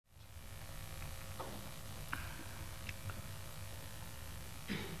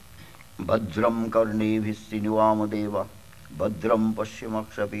Bhadram karnevih sinuvamadeva Bhadram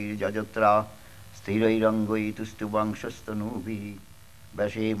pasyamakshapir jajatra Sthirairangvai tustubangshastanovi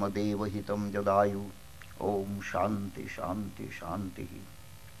Vashema hitam jadayu Om Shanti Shanti Shanti.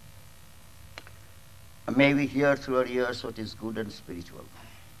 May we hear through our ears what is good and spiritual.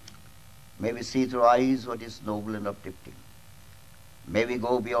 May we see through eyes what is noble and uplifting. May we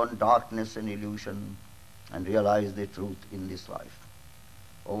go beyond darkness and illusion and realize the truth in this life.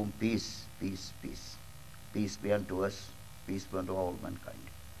 Om, peace, peace, peace. Peace be unto us, peace be unto all mankind.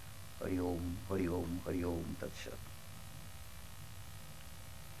 Hari Om, Hari Om, Hari Om, Tat Sat.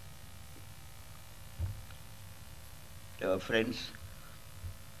 Friends,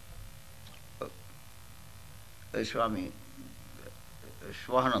 Swami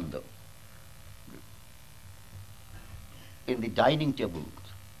Aseshananda, in the dining table,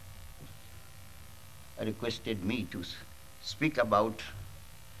 requested me to speak about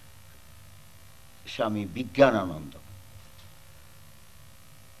Swami Vijnanananda,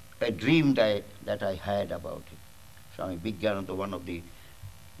 a dream that I had about him. Swami Vijnananda, one of the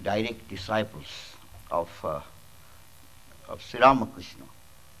direct disciples of Sri Ramakrishna.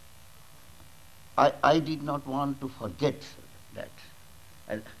 I did not want to forget that.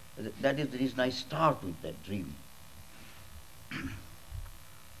 And that is the reason I start with that dream.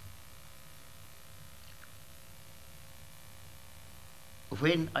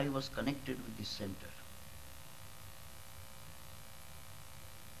 When I was connected with this center,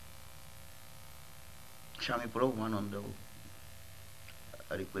 Swami Prabhupada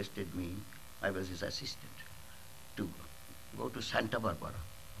requested me, I was his assistant, to go to Santa Barbara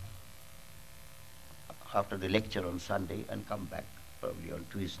after the lecture on Sunday and come back probably on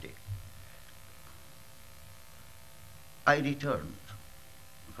Tuesday. I returned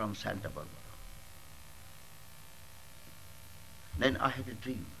from Santa Barbara. Then I had a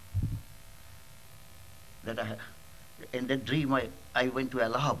dream. In that dream I went to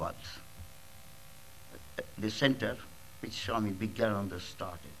Allahabad, the center which Swami Vijnananda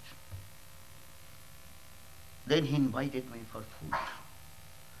started. Then he invited me for food.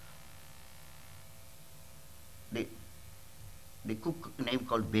 The cook named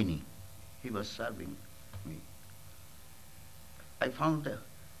called Benny, he was serving me. I found that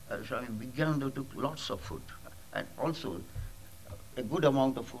Swami Vijnananda took lots of food, and also a good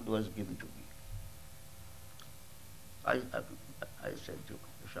amount of food was given to me. I said to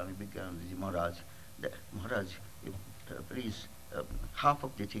Swami Vijnananda Maharaj, Maharaj, please, half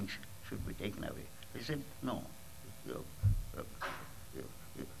of the things should be taken away. He said, no,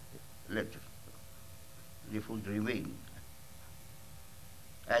 let the food remain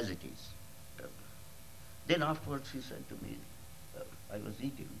as it is. Then afterwards he said to me, I was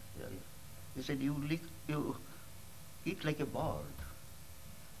eating, he said, you eat like a bird.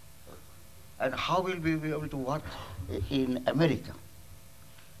 And how will we be able to work in America?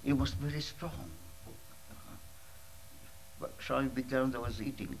 You must be very strong. But Swami Vijnananda was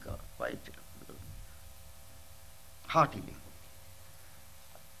eating quite heartily.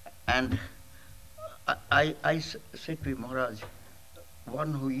 And I said to him, Maharaj,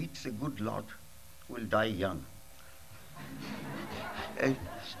 one who eats a good lot will die young.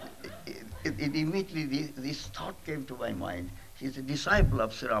 Immediately this thought came to my mind. He is a disciple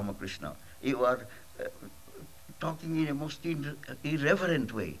of Sri Ramakrishna. You are talking in a most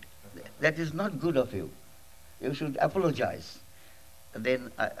irreverent way. That is not good of you. You should apologize.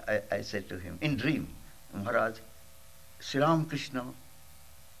 Then I said to him, in dream, Maharaj, Sri Ramakrishna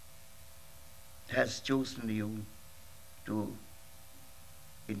has chosen you to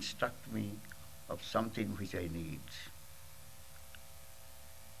instruct me of something which I need.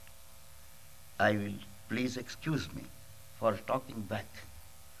 I will, please excuse me for talking back.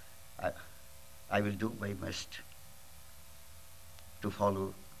 I will do my best to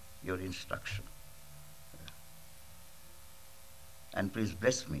follow your instruction. And please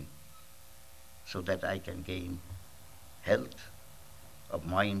bless me so that I can gain health of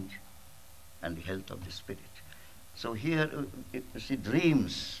mind and the health of the spirit. So here you see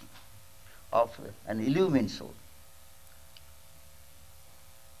dreams of an illumined soul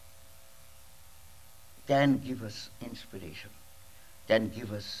can give us inspiration, can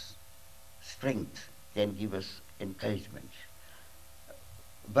give us strength, can give us encouragement.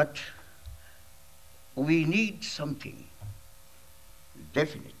 But we need something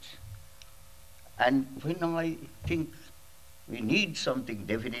definite. And when I think we need something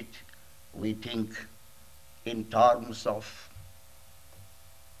definite, we think in terms of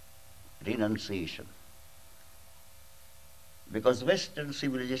renunciation. Because Western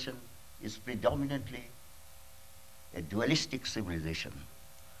civilization is predominantly a dualistic civilization.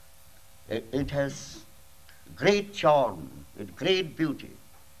 It has great charm, great beauty,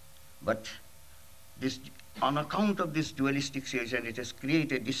 but this, on account of this dualistic situation, it has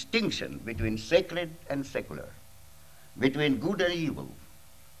created distinction between sacred and secular, between good and evil,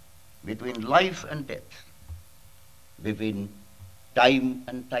 between life and death, between time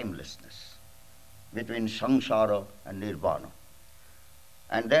and timelessness, between samsara and nirvana.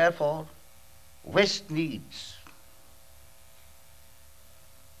 And therefore, West needs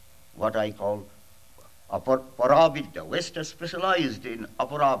what I call paravidya. West has specialized in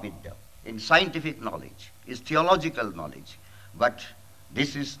aparavidya, in scientific knowledge, is theological knowledge. But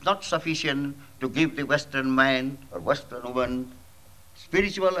this is not sufficient to give the Western man or Western woman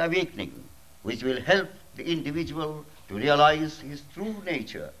spiritual awakening, which will help the individual to realize his true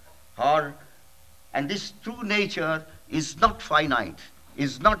nature. And this true nature is not finite,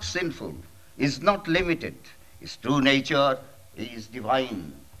 is not sinful, is not limited. His true nature is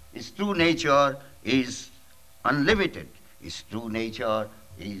divine. His true nature is unlimited. His true nature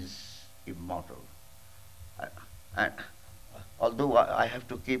is immortal. And although I have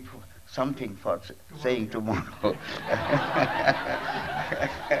to keep something for saying tomorrow.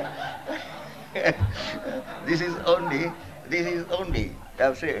 This is only,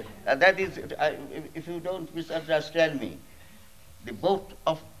 that is, if you don't misunderstand me, the boat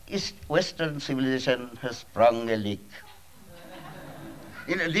of Western civilization has sprung a leak.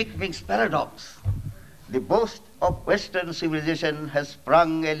 A leak means paradox. The boast of Western civilization has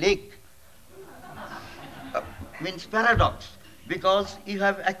sprung a leak. Means paradox, because you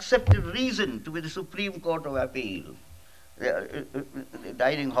have accepted reason to be the Supreme Court of Appeal. The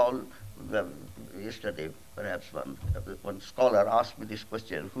dining hall yesterday, perhaps one scholar asked me this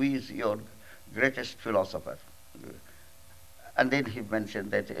question: who is your greatest philosopher? And then he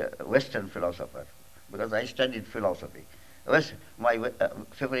mentioned that Western philosopher, because I studied philosophy. My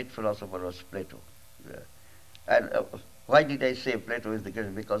favorite philosopher was Plato. And why did I say Plato is the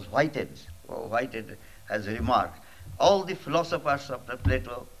greatest? Because Whitehead has remarked, all the philosophers after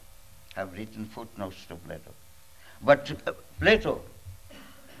Plato have written footnotes to Plato. But Plato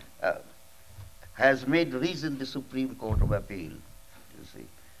has made reason the Supreme Court of Appeal, you see.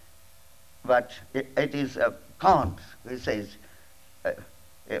 But it is Kant who says, it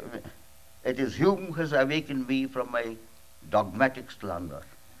is Hume who has awakened me from my dogmatic slumber.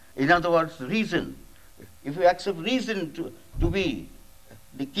 In other words, reason. If you accept reason to be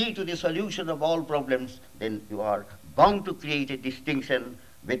the key to the solution of all problems, then you are bound to create a distinction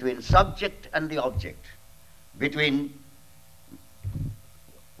between subject and the object, between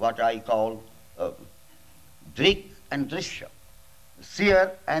what I call drik and drishya,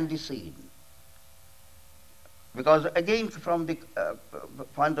 seer and the seen. Because again, from the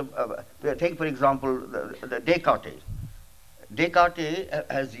point of, take for example the Descartes. Descartes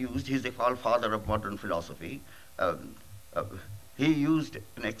has used, he's the father of modern philosophy, he used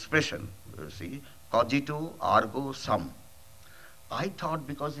an expression, you see, cogito ergo sum. I thought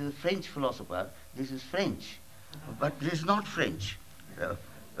because he's a French philosopher, this is French, but this is not French.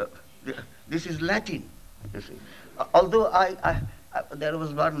 This is Latin, you see. Although there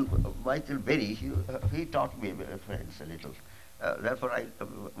was one, Michael Berry, he taught me French a little. Therefore,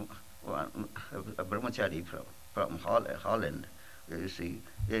 a brahmachari from Holland, you see,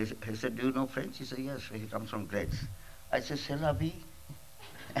 he said, do you know French? He said, yes, he comes from Greece. I said, c'est la vie.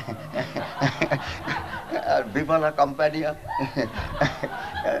 Viva la campagna.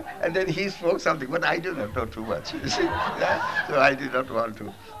 And then he spoke something, but I do not know too much, you see. So I did not want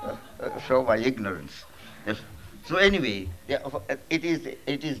to show my ignorance. Yes. So anyway, it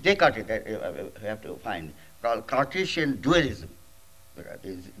is Descartes that we have to find, called Cartesian dualism.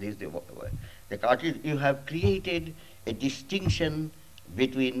 Descartes, you have created a distinction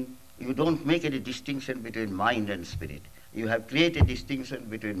between, you don't make any distinction between mind and spirit. You have created a distinction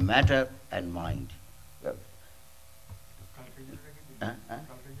between matter and mind.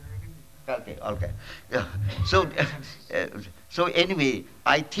 Okay. Yeah. So anyway,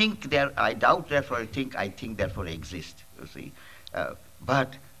 I think there, I doubt therefore I think therefore exist, you see.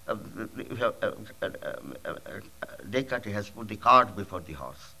 But Descartes has put the cart before the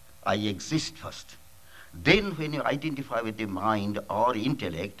horse. I exist first. Then when you identify with the mind or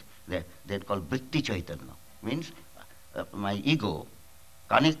intellect, they're called vritti chaitanya. Means my ego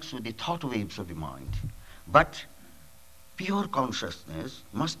connects with the thought waves of the mind. But pure consciousness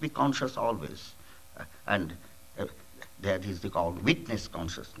must be conscious always. And that is called witness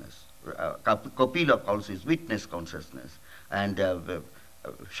consciousness. Kapila calls it witness consciousness. And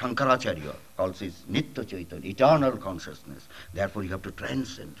Shankaracharya calls it Nitya Chaitanya, eternal consciousness. Therefore, you have to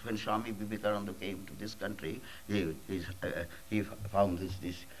transcend. When Swami Vivekananda came to this country, he found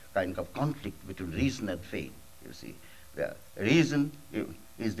this kind of conflict between reason and faith. You see, the reason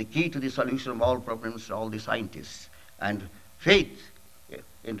is the key to the solution of all problems to all the scientists, and faith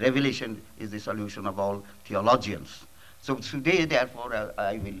in revelation is the solution of all theologians. So today, therefore,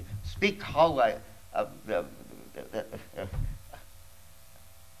 I will speak how I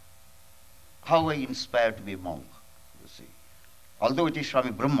inspired to be a monk, you see. Although it is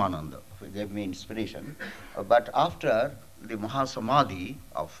Swami Brahmananda who gave me inspiration, but after the Mahasamadhi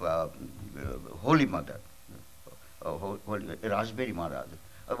of Holy Mother, Raspberry Maharaj,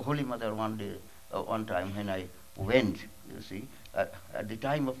 Holy Mother one time when I went, you see, at the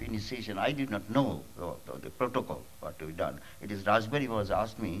time of initiation, I did not know the protocol, what to be done. It is Raspberry was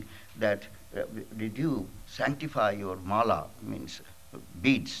asked me that, did you sanctify your mala, means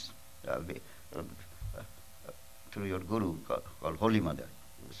beads, through your guru called Holy Mother,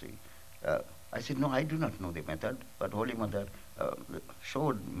 you see. I said, no, I do not know the method, but Holy Mother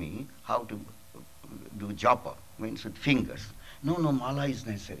showed me how to do japa, means with fingers. No, mala is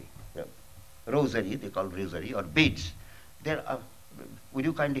necessary. Rosary, they call rosary, or beads. Would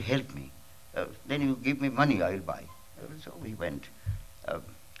you kindly help me? Then you give me money, I will buy. So we went.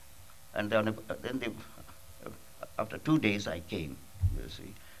 And then after 2 days I came, you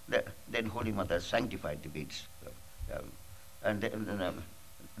see. Then Holy Mother sanctified the beads. And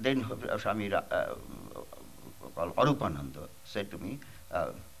then Swami called Arupananda said to me,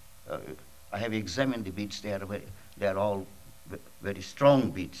 I have examined the beads, they are all very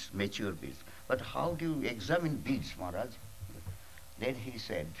strong beads, mature beads. But how do you examine beads, Maharaj? Then he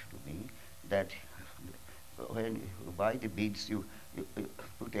said to me that when you buy the beads, you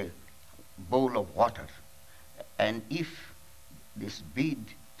put a bowl of water, and if this bead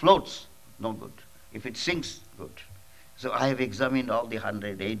floats, no good. If it sinks, good. So I have examined all the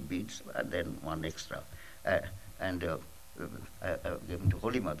 108 beads and then one extra, and given to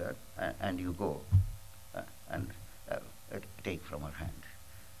Holy Mother, and you go and take from her hand.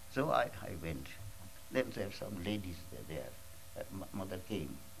 So I went. Then there were some ladies there. Mother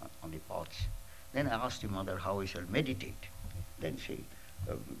came on the porch. Then I asked the mother how I shall meditate. Then she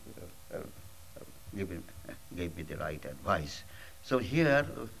gave me the right advice. So here,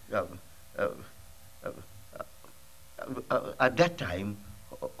 at that time,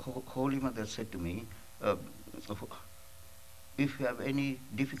 Holy Mother said to me, if you have any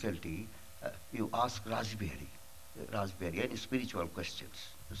difficulty, you ask Raspberry, any spiritual questions,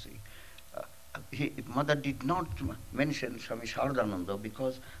 you see. Mother did not mention Swami Saradananda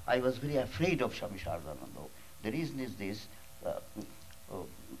because I was very afraid of Swami Saradananda. The reason is this,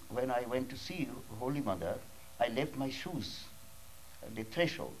 when I went to see Holy Mother, I left my shoes at the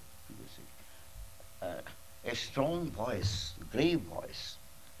threshold, you see. A strong voice, grave voice.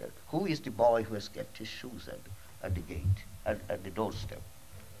 Who is the boy who has kept his shoes at the gate, at the doorstep?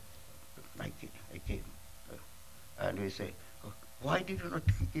 I came. And we say, why did you not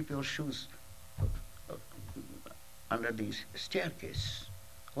keep your shoes under the staircase?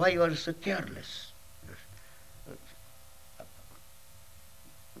 Why you are so careless?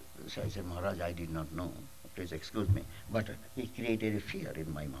 So I said, Maharaj, I did not know. Please excuse me. But he created a fear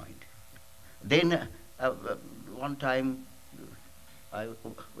in my mind. Then one time I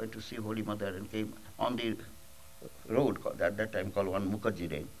went to see Holy Mother and came on the road, at that time called one Mukherjee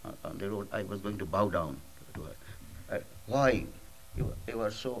Lane. On the road, I was going to bow down to her. Why? You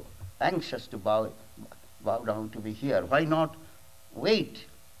were so anxious to bow down to be here. Why not wait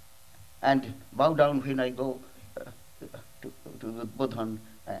and bow down when I go to the Buddhan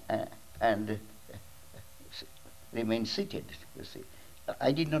and remain seated, you see.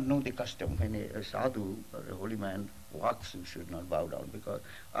 I did not know the custom. When a sadhu or a holy man walks, you should not bow down, because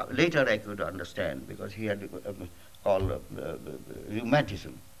later I could understand, because he had called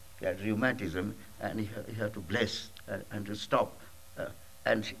rheumatism. He had rheumatism, and he had to bless and to stop,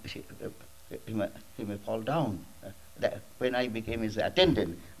 and he may fall down. When I became his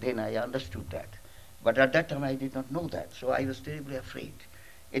attendant, then I understood that. But at that time I did not know that, so I was terribly afraid.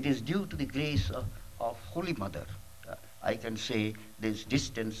 It is due to the grace of Holy Mother. I can say this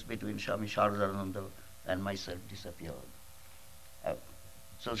distance between Swami Saradananda and myself disappeared.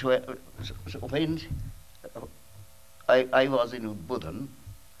 So when I was in Udbodhan,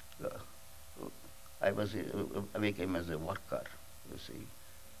 I became as a worker, you see.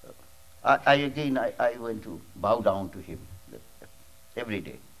 I went to bow down to him every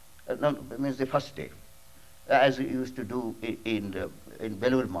day. No, means the first day, as we used to do in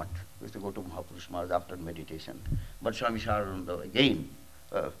Belur Math. We used to go to Mahapurush Maharaj after meditation. But Swami Saradananda again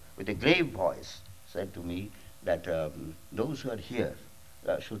with a grave voice, said to me that those who are here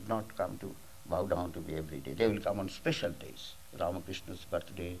should not come to bow down to me every day. They will come on special days, Ramakrishna's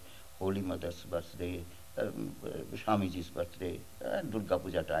birthday, Holy Mother's birthday, Swamiji's birthday, Durga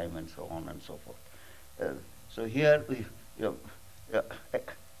Puja time, and so on and so forth. So here,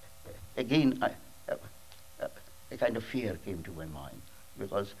 again, a kind of fear came to my mind,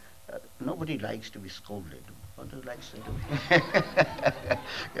 because nobody likes to be scolded. Nobody likes to do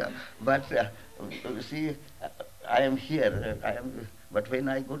yeah. But you see, I am here. But when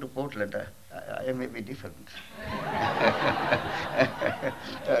I go to Portland, I may be different.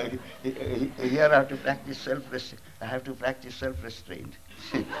 Here I have to practice self-restraint. I have to practice self-restraint.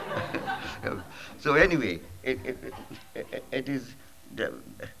 So anyway, it is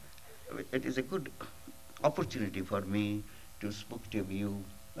a good opportunity for me to speak to you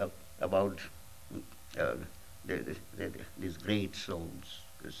about these great souls,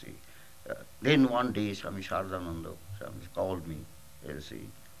 you see. Then one day Swami Aseshananda called me, you see,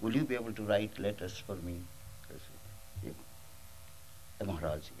 will you be able to write letters for me? You see.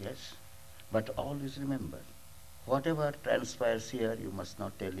 Maharaj, yes. But always remember, whatever transpires here, you must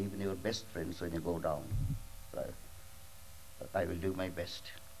not tell even your best friends when you go down. I will do my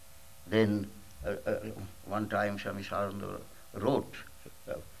best. Then one time Swami Aseshananda wrote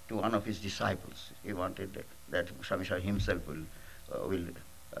to one of his disciples. He wanted that Swami Aseshananda himself will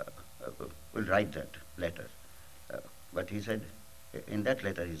write that letter. But he said, in that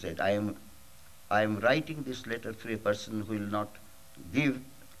letter he said, I am writing this letter to a person who will not give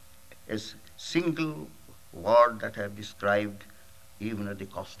a single word that I have described, even at the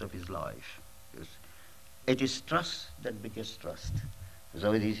cost of his life. Yes. It is trust that begets trust.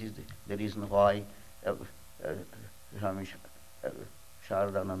 So this is the reason why Swami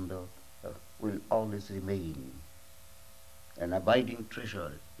Saradananda will always remain an abiding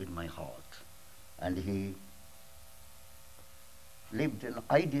treasure in my heart. And he lived an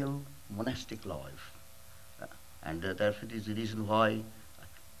ideal monastic life. And that is the reason why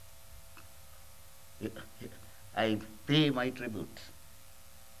I pay my tribute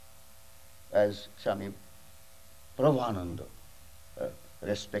as Swami Prabhupada,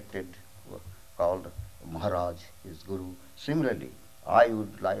 respected, called Maharaj, his Guru. Similarly, I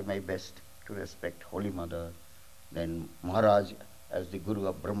would try my best to respect Holy Mother, then Maharaj as the Guru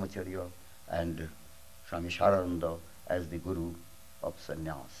of Brahmacharya, and Swami Aseshananda as the Guru of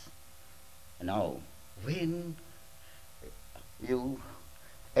Sannyas. Now, when you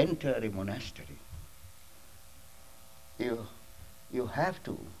enter a monastery, you have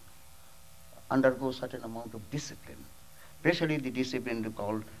to undergo certain amount of discipline, especially the discipline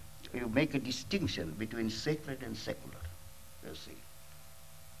called, you make a distinction between sacred and secular, you see.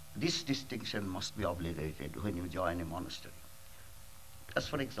 This distinction must be obliterated when you join a monastery. As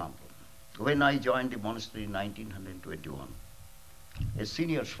for example, when I joined the monastery in 1921, a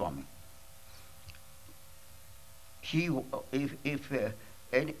senior Swami, if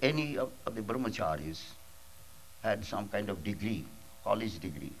any of the brahmacharis had some kind of degree, college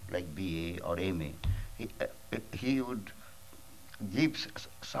degree, like BA or MA, he would give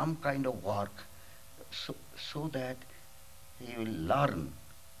some kind of work so that he will learn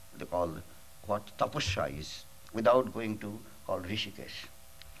what tapasya is without going to call Rishikesh.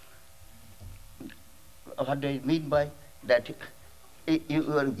 What do I mean by that?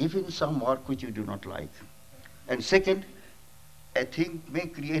 You are given some work which you do not like. And second, a thing may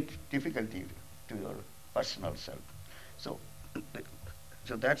create difficulty to your personal self. So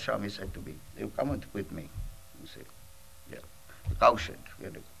that Swami said to me, you come with me. You see, yeah, the cow shed, we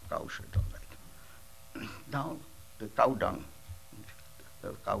had a cow shed, all right. Now, the cow dung,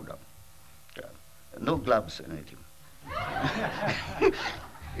 no gloves or anything.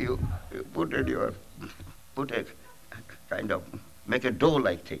 you put a kind of, make a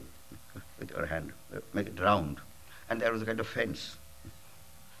dough-like thing with your hand, make it round, and there was a kind of fence,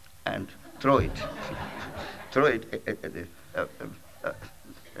 and throw it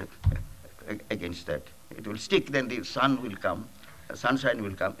against that. It will stick, then the sun will come, sunshine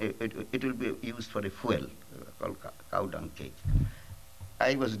will come, it will be used for a fuel called cow dung cake.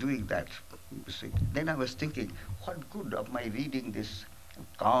 I was doing that. You see. Then I was thinking, what good of my reading this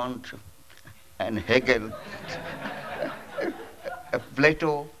Kant and Hegel,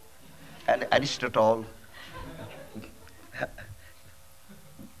 Plato and Aristotle?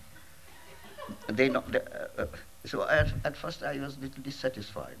 So at first I was a little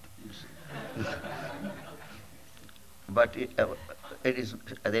dissatisfied. You see. But it is,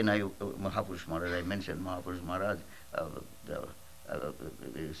 then Mahapurush Maharaj, I mentioned Mahapurush Maharaj,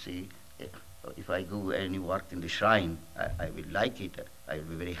 you see, if I do any work in the shrine, I will like it. I will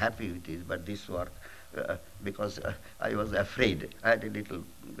be very happy with it. But this work, because I was afraid, I had a little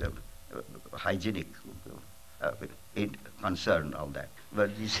hygienic concern, all that.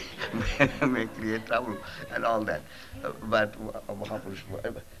 But this may create trouble and all that. But Mahapurush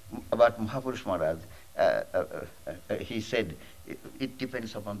Maharaj, he said, it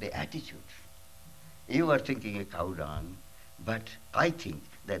depends upon the attitude. You are thinking a cow dung, but I think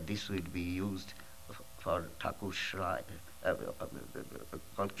that this will be used for Thakur's shrine,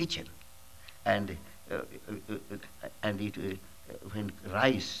 called kitchen. And it, when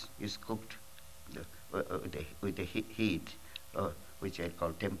rice is cooked with the heat, which I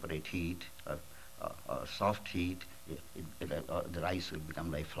call temperate heat, or soft heat, the rice will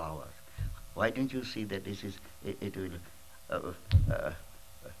become like flour. Why don't you see that this is, it will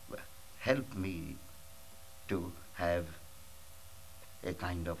help me to have a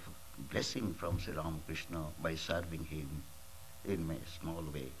kind of blessing from Sri Ramakrishna by serving him in a small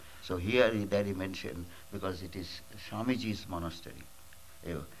way. So here that he mentioned, because it is Swamiji's monastery.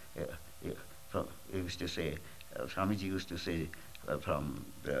 He used to say, Swamiji used to say, from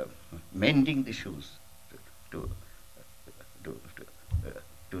mending the shoes to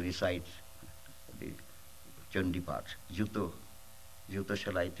recite the Chandi part, Juto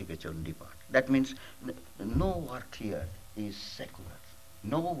Shalai Thike Chandi part. That means no work here is secular.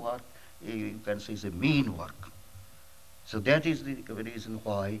 No work, you can say, is a mean work. So that is the reason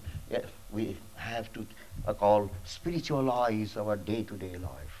why we have to spiritualize our day-to-day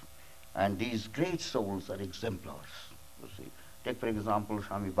life. And these great souls are exemplars. You see, take for example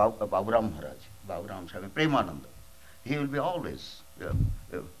Swami Bauram Maharaj, Bauram Swami Premananda. He will be always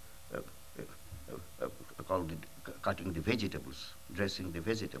called cutting the vegetables, dressing the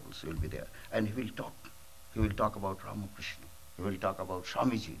vegetables. He will be there, and he will talk. He will talk about Ramakrishna. He will talk about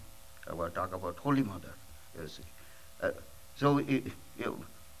Swamiji. He will talk about Holy Mother. You see. And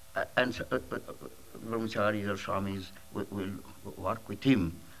brahmacharis or swamis will work with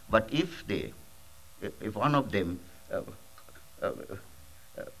him. But if one of them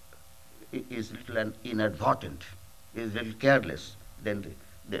is little inadvertent, is little careless, then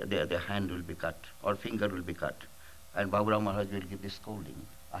the hand will be cut or finger will be cut, and Bauram Maharaj will give this scolding.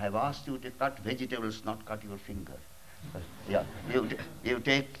 I have asked you to cut vegetables, not cut your finger. You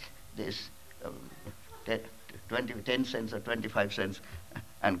take this 10 cents or 25 cents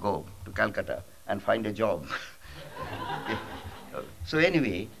and go to Calcutta and find a job. So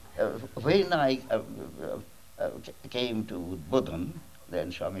anyway, when I came to Budhan,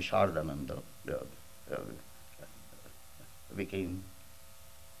 then Swami Saradananda became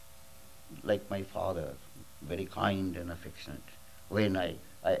like my father, very kind and affectionate. When I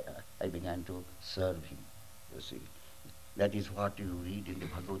began to serve him, you see. That is what you read in the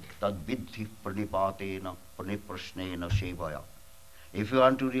Bhagavad Gita. Tad vidhi pranipatena praniprasnena sevaya. If you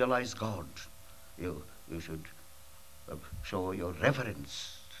want to realize God, you should show your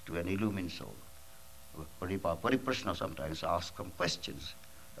reverence to an illumined soul. Pariprashna sometimes ask some questions,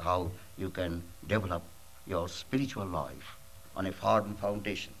 how you can develop your spiritual life on a firm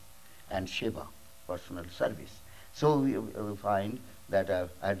foundation, and Shiva, personal service. So we find that I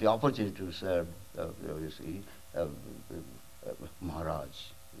had the opportunity to serve, you see,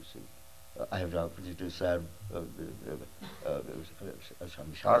 Maharaj, you see. I have the opportunity to serve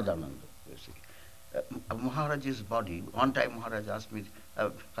Swami Saradananda, you see. Maharaj's body, one time Maharaj asked me,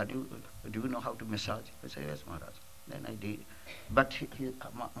 do you know how to massage? I said, yes, Maharaj. Then I did. But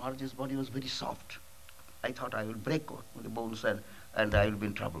Maharaj's body was very soft. I thought I will break the bones and I will be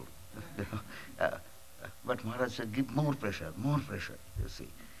in trouble. But Maharaj said, give more pressure, you see.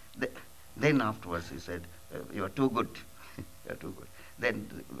 Then afterwards he said, you are too good. You are too good.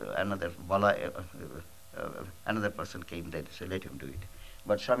 Then another person came there, so let him do it.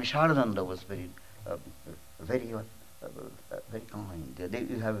 But Swami Saradananda was very kind.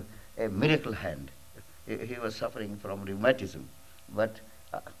 You have a miracle hand. He was suffering from rheumatism. But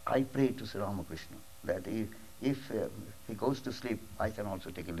I prayed to Sri Ramakrishna that if he goes to sleep, I can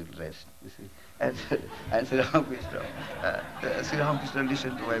also take a little rest, you see. And Sri Ramakrishna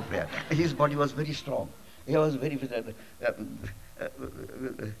listened to my prayer. His body was very strong. He was very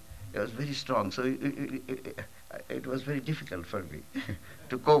strong. So it was very difficult for me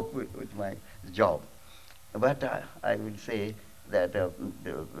to cope with my job. But I will say that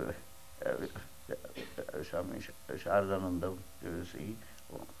Swami Saradananda, you see,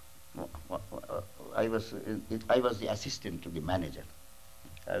 I was the assistant to the manager.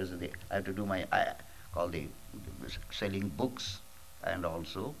 I had to do selling books and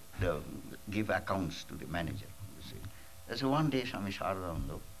also give accounts to the manager. You see. So one day Swami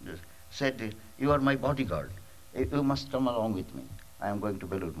Saradananda said, "You are my bodyguard. You must come along with me. I am going to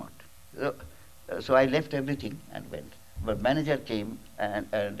Belur Math." So I left everything and went. But manager came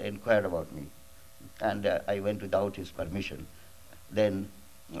and inquired about me. And I went without his permission. Then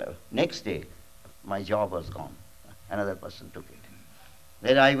next day, my job was gone. Another person took it.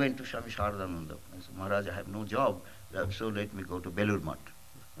 Then I went to Swami Aseshananda. I said, "Maharaj, I have no job, so let me go to Belur Math,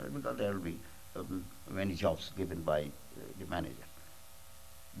 because there will be many jobs given by the manager."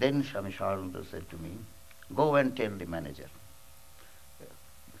 Then Swami Aseshananda said to me, "Go and tell the manager."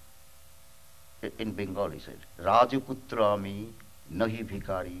 In Bengali, he said, "Rajaputrami nahi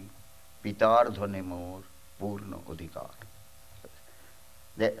bhikari, pitar dhane mor, purna adhikar."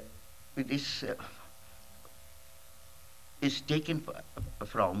 This is taken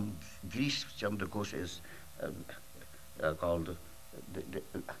from Girish Chandra Ghosh's called the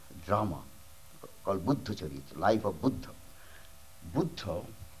drama called Buddha Charita, Life of Buddha. Buddha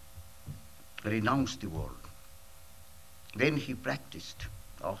renounced the world. Then he practiced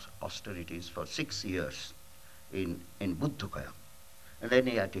austerities for 6 years in Buddhakaya. And then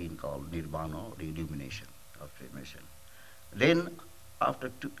he attained called Nirvana, or illumination of formation. Then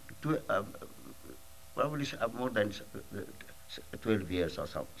after probably more than 12 years or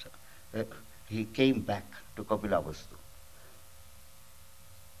something, he came back to Kapilavastu.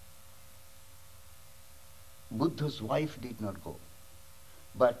 Buddha's wife did not go,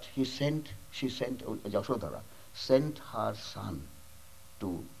 but she sent, Yashodhara, sent her son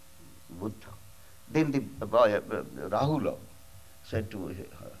to Buddha. Then the boy, Rahula, said to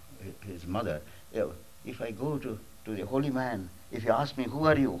his mother, "If I go to the holy man, if he asks me, 'Who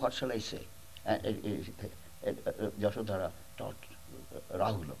are you?' what shall I say?" Yashodhara taught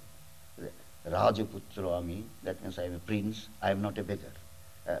Rahula, "Rajaputra Ami," that means I am a prince, I am not a beggar.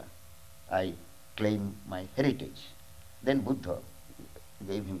 I claim my heritage. Then Buddha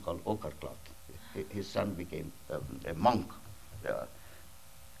gave him called ochre cloth. His son became a monk.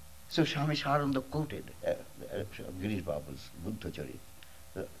 So Swami Aseshananda quoted Girish Baba's Buddha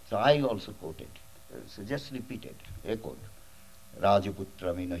Charita. So I also quoted. So just repeated, echoed.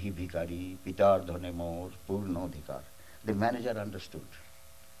 "Rajaputra mi nahi bhikari, pitar dhane mor, purna adhikar." The manager understood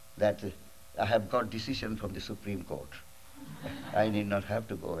that I have got decision from the Supreme Court. I need not have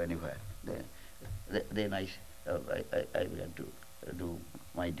to go anywhere. Then I began to do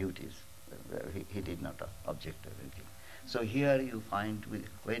my duties. He did not object to anything. So here you find,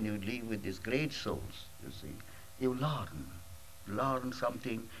 when you live with these great souls, you see, you learn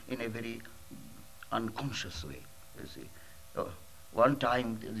something in a very unconscious way, you see. One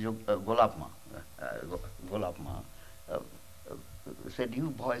time, Golapma said, "You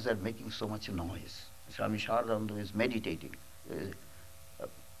boys are making so much noise. Swami Aseshananda is meditating.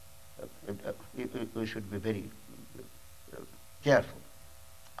 We should be very careful."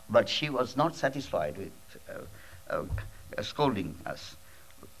 But she was not satisfied with scolding us.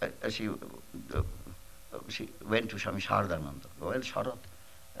 She went to Swami Aseshananda. "Well, Sharad,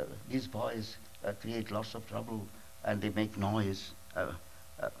 these boys create lots of trouble and they make noise,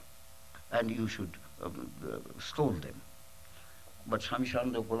 and you should scold them." But Swami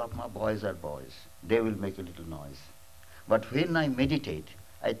Aseshananda, "Golapma, boys are boys. They will make a little noise. But when I meditate,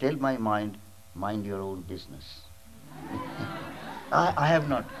 I tell my mind, mind your own business." I have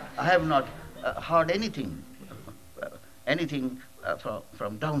not heard anything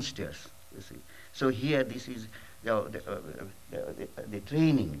from downstairs, you see. So here this is the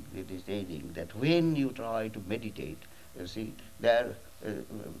training, it is training that when you try to meditate, you see,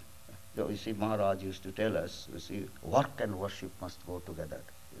 you see, Maharaj used to tell us, you see, work and worship must go together,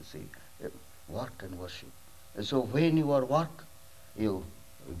 you see, work and worship. And so when you are work, you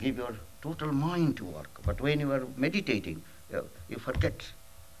give your total mind to work. But when you are meditating, you forget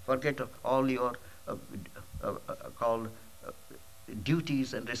all your called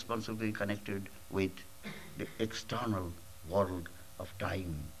duties and responsibility connected with the external world of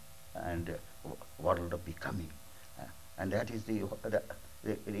time and world of becoming. And that is the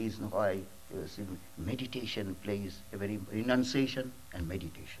reason why meditation plays a very renunciation and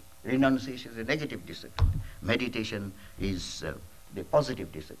meditation. Renunciation is a negative discipline. Meditation is the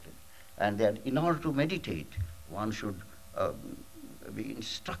positive discipline. And that in order to meditate, one should be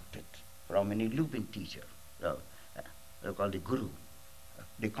instructed from an illumined teacher, called the Guru.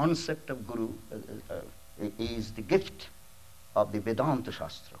 The concept of Guru is the gift of the Vedanta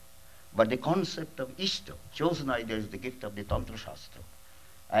Shastra. But the concept of Ishta, chosen idea, is the gift of the Tantra Shastra.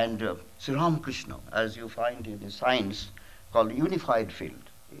 And Sri Ramakrishna, as you find in the science, called unified field.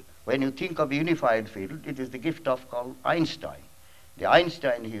 When you think of unified field, it is the gift of called Einstein. The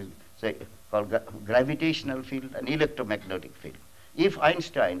Einstein is called gravitational field and electromagnetic field. If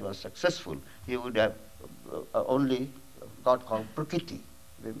Einstein was successful, he would have only got called Prakriti.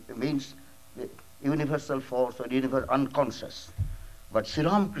 It means the universal force or universal unconscious. But Sri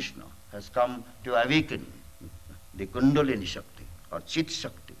Ramakrishna has come to awaken the Kundalini Shakti, or Chit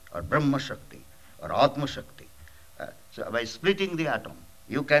Shakti, or Brahma Shakti, or Atma Shakti. So by splitting the atom,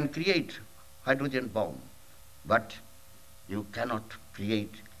 you can create hydrogen bomb, but you cannot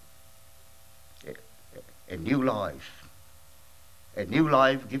create a new life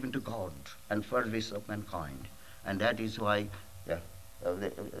given to God and service of mankind. And that is why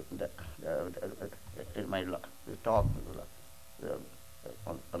in my talk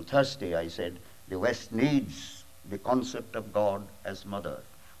on Thursday I said the West needs the concept of God as mother.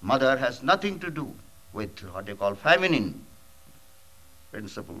 Mother has nothing to do with what they call feminine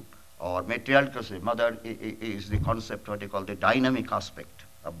principle or material. Mother is the concept what they call the dynamic aspect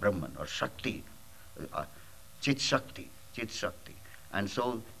of Brahman or Shakti, Chit Shakti. And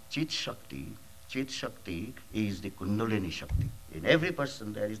so Chit Shakti is the Kundalini Shakti. In every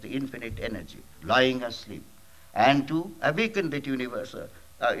person there is the infinite energy lying asleep. And to awaken that universe,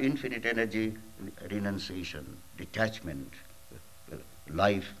 infinite energy, renunciation, detachment,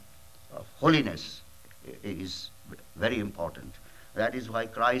 life of holiness is very important. That is why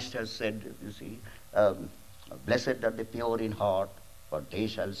Christ has said, you see, blessed are the pure in heart, for they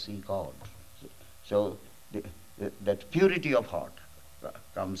shall see God. So that purity of heart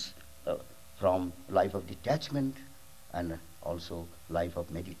comes from life of detachment and also life of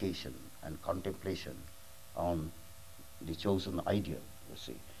meditation and contemplation on the chosen ideal, you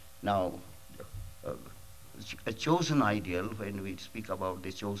see. Now, a chosen ideal, when we speak about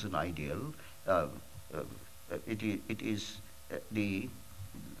the chosen ideal, it is the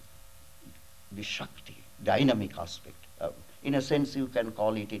Shakti, dynamic aspect. In a sense, you can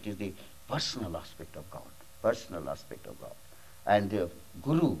call it is the personal aspect of God, And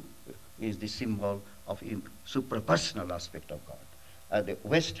Guru is the symbol of suprapersonal aspect of God. The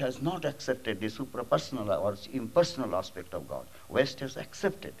West has not accepted the suprapersonal or impersonal aspect of God. West has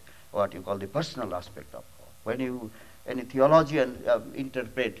accepted what you call the personal aspect of God. When any theologian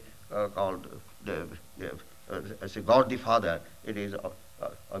interpret called as a God the Father, it is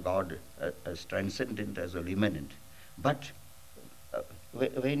a God as transcendent as well immanent. But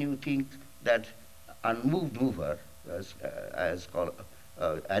when you think that unmoved mover, as called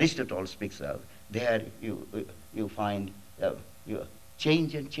Aristotle speaks of, there you find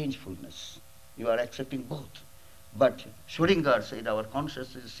change and changefulness. You are accepting both. But Schrödinger said our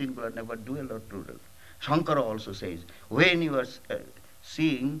consciousness is singular, never dual or plural. Shankara also says, when you are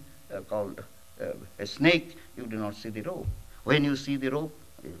seeing called a snake, you do not see the rope. When you see the rope,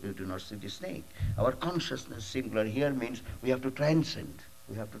 you do not see the snake. Our consciousness singular here means we have to transcend.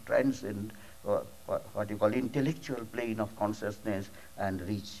 We have to transcend what you call intellectual plane of consciousness and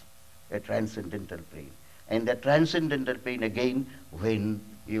reach a transcendental plane. And the transcendental plane again, when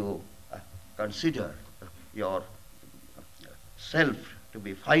you consider your self to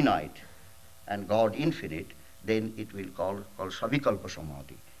be finite and God infinite, then it will called Savikalpa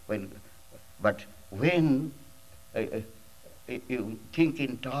Samadhi. But when you think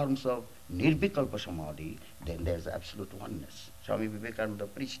in terms of Nirvikalpa Samadhi, then there's absolute oneness. Swami Vivekananda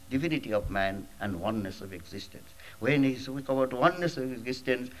preached divinity of man and oneness of existence. When he spoke about oneness of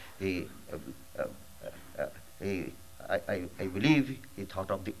existence, I believe he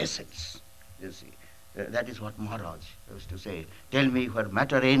thought of the essence. You see, that is what Maharaj used to say. Tell me where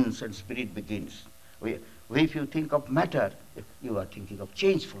matter ends and spirit begins. If you think of matter, you are thinking of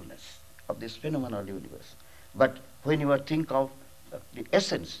changefulness of this phenomenal universe. But when you are think of the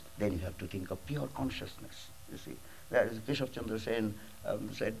essence, then you have to think of pure consciousness. You see, that is Keshav Chandra Sen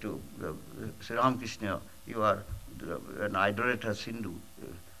said to Sri Ramakrishna, you are an idolatrous Hindu.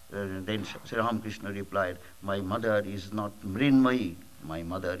 Then Sri Ramakrishna replied, my mother is not Mrinmayi, my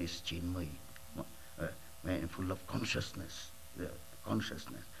mother is Chinmayi, full of consciousness.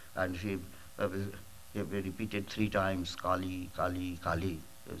 And she repeated 3 times, Kali, Kali, Kali.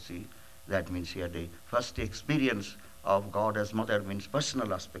 You see, that means she had a first experience of God as mother, means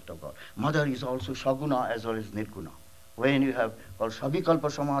personal aspect of God. Mother is also Shaguna as well as Nirguna. When you have called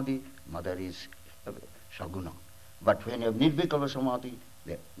Savikalpa Samadhi, mother is Shaguna. But when you have Nirvikalpa Samadhi,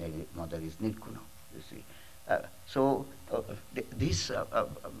 the mother is Nirguna. You see. This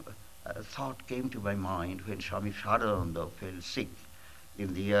thought came to my mind when Swami Sarada fell sick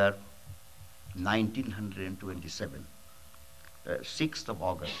in the year 1927, 6th of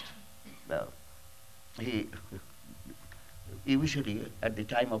August. He usually at the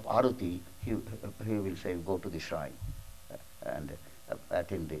time of Arati, he will say, go to the shrine and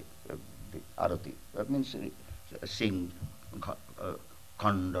attend the Arati. That means sing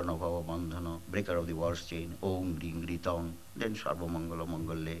Khandana Bhava Bandhana, breaker of the world's chain, Om Ring Ritang, then Sarva Mangala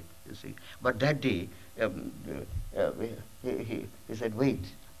Mangale, you see. But that day, he said, wait,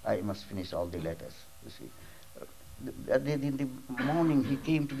 I must finish all the letters, you see. That day in the morning he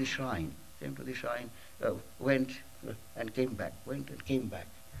came to the shrine, went and came back, went and came back.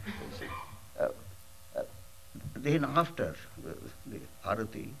 You see. Then after the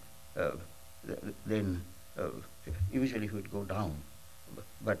Arati, then usually he would go down,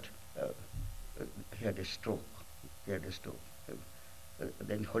 but he had a stroke. Then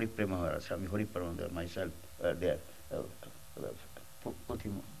Swami Haripramananda, myself, there, put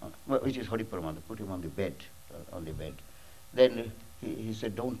him, which is Haripramananda, put him on the bed, Then he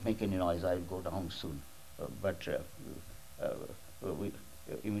said, don't make any noise, I will go down soon.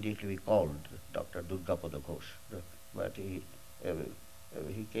 Immediately we called Dr. Durgapada Ghosh, but he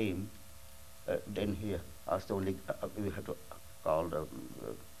came. Then he asked only we had to call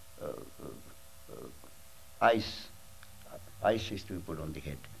ice is to be put on the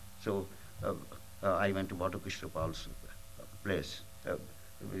head. So I went to Bhatta Krishna Pal's place,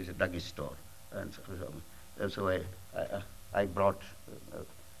 which is a druggy store, and so I brought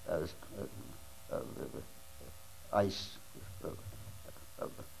ice.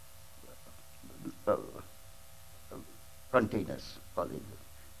 Containers,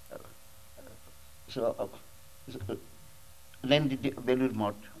 then the Belur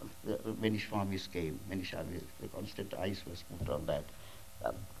Math, many Swamis came, the constant ice was put on that.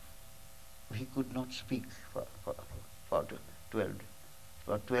 He could not speak for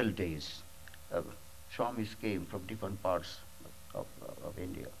 12 days. Swamis came from different parts of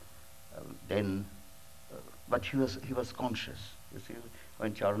India. But he was conscious. You see,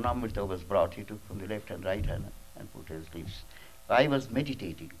 when Charanamrita was brought, he took from the left and right hand and put his lips. I was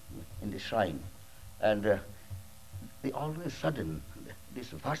meditating in the shrine, and all of a sudden, this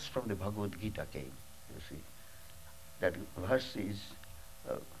verse from the Bhagavad Gita came. You see, that verse is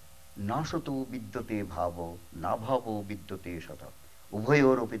Nasato vidyate bhavo, na bhavo vidyate shata,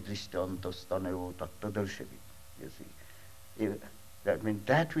 ubhayoropi drishtantastaneo tattadarshavi. You see, that means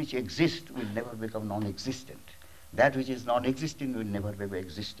that which exists will never become non-existent. That which is non-existent will never be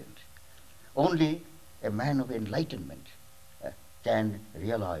existent. Only a man of enlightenment can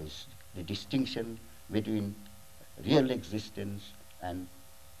realize the distinction between real existence and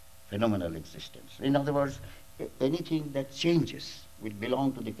phenomenal existence. In other words, anything that changes will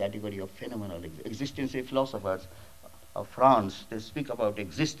belong to the category of phenomenal existence. Philosophers of France, they speak about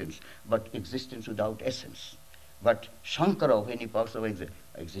existence, but existence without essence. But Shankara, when he talks about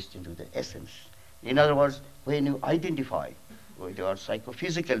existence with the essence. In other words, when you identify with your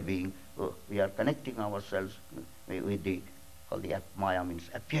psychophysical being, we are connecting ourselves with the Maya means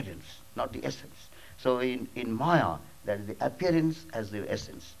appearance, not the essence. So in Maya, that is the appearance as the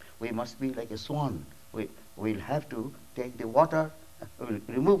essence. We must be like a swan. We'll have to take the water, we'll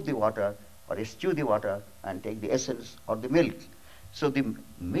remove the water or eschew the water and take the essence or the milk. So the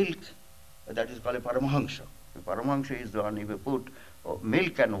milk, that is called a Paramahamsa. The Paramahamsa is the one, if you put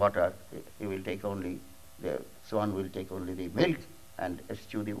milk and water, he will take only, the swan will take only the milk and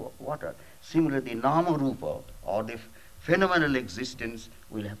eschew the water. Similarly, the Nama Rupa or the phenomenal existence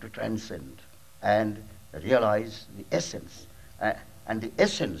will have to transcend and realize the essence. And the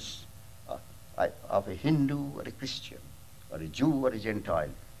essence of a Hindu or a Christian or a Jew or a Gentile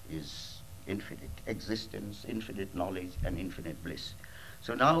is infinite existence, infinite knowledge, and infinite bliss.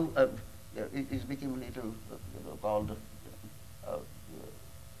 So now it is becoming a little called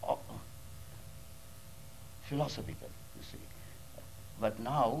philosophical, you see. But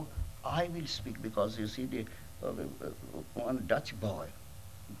now I will speak because you see the one Dutch boy,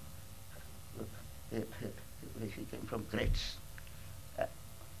 he came from Gretz.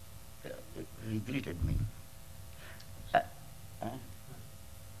 He greeted me.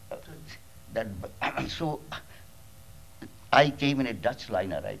 So I came in a Dutch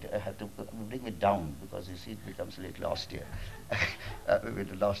liner. I have to bring it down because you see it becomes a little austere. I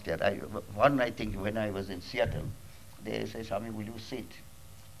think when I was in Seattle, they said, Swami, will you sit?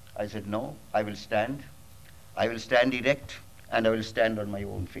 I said, no, I will stand. I will stand erect and I will stand on my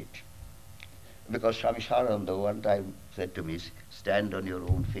own feet. Because Swami Aseshananda one time said to me, stand on your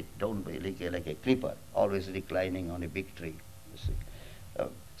own feet, don't be like a creeper, always reclining on a big tree, you see.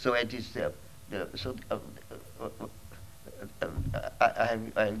 So it is, I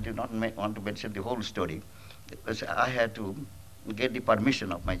do not want to mention the whole story. I had to get the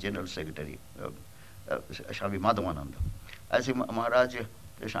permission of my General Secretary, Swami Madhavananda. I said, Maharaj,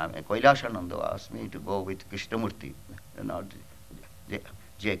 Kailashananda asked me to go with Krishnamurti, not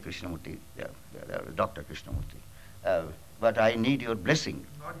J. Krishnamurti, Dr. Krishnamurti. but I need your blessing.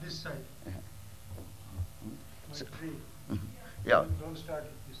 Not this side. So, Tree. yeah. Don't start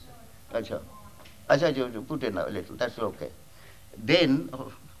with this side. Acha, you put in a little, that's okay. Then,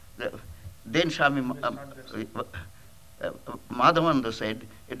 Swami Madhavananda said,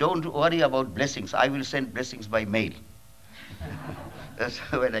 don't worry about blessings, I will send blessings by mail. That's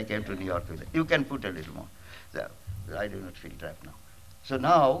when I came to New York with it. You can put a little more. So, I do not feel trapped now. So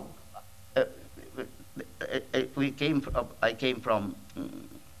now, I came from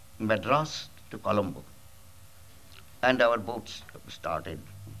Madras to Colombo, and our boats started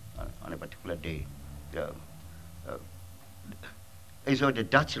on a particular day. It was a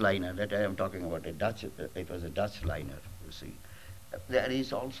Dutch liner that I am talking about. It was a Dutch liner. You see, there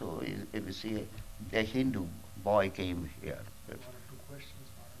is also, if you see, a Hindu boy came here. One or two questions.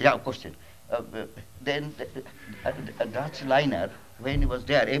 Yeah, question. Then a Dutch liner, when he was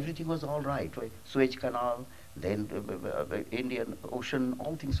there, everything was all right. Suez Canal, then Indian Ocean,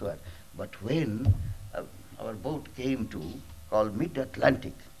 all things were. But when our boat came to, called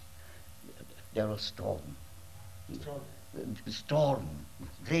Mid-Atlantic, there was storm. Storm,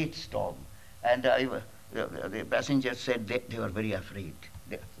 great storm. And the passengers said they were very afraid.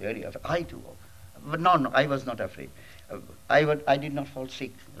 Very afraid. I too. But no, I was not afraid. I did not fall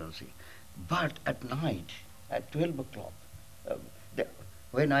sick, you see. But at night, at 12 o'clock,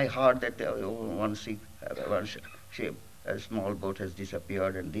 when I heard that one ship, a small boat has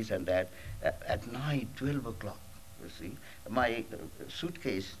disappeared and this and that, at night, 12 o'clock, you see, my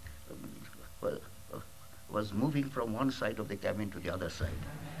suitcase was moving from one side of the cabin to the other side.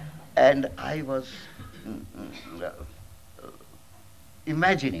 And I was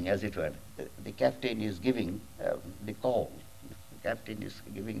imagining, as it were, the captain is giving the call. The captain is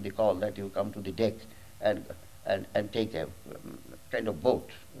giving the call that you come to the deck and take a kind of boat,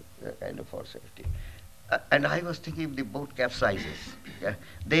 kind of for safety. And I was thinking if the boat capsizes,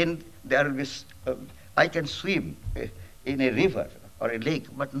 then there will be, I can swim in a river or a lake,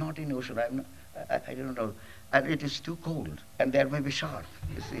 but not in the ocean. I don't know. And it is too cold, and there may be shark,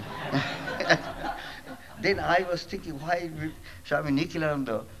 you see. Then I was thinking, why Swami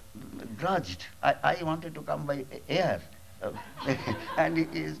Nikhilananda grudged? I wanted to come by air. And he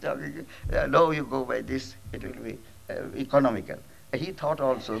is talking, no, you go by this, it will be economical. He thought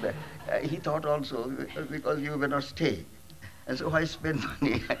also because you will not stay. And so I spent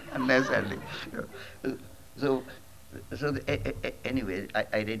money unnecessarily. Anyway,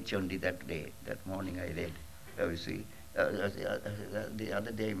 I read Chandi that day, that morning I read. You see, the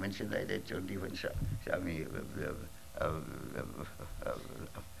other day I mentioned I read Chandi when Swami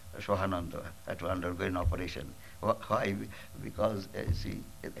Aseshananda had to undergo an operation. Why? Because, see,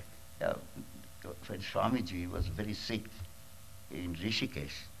 when Swamiji was very sick in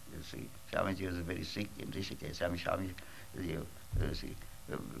Rishikesh, you see, Swamiji was very sick in Rishikesh. Swami, you see,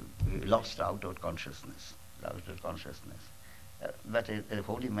 he lost outer consciousness. But a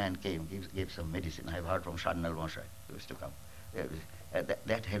holy man came, gave some medicine. I have heard from Shanal Moshe, who used to come.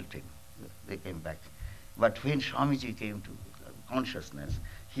 That helped him. They came back. But when Swamiji came to consciousness,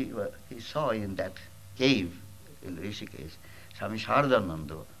 he saw in that cave in Rishikesh, Swami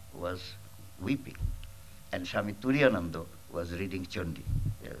Sarada was weeping, and Swami Turiyananda was reading Chandi.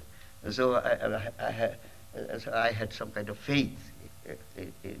 So I had some kind of faith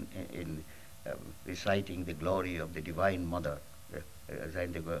in reciting the glory of the Divine Mother,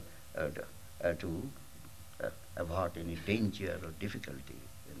 to avert any danger or difficulty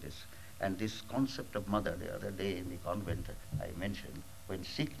in this. And this concept of mother, the other day in the convent I mentioned, when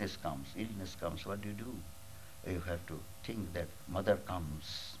sickness comes, illness comes, what do? You have to think that mother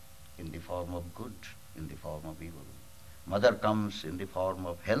comes in the form of good, in the form of evil. Mother comes in the form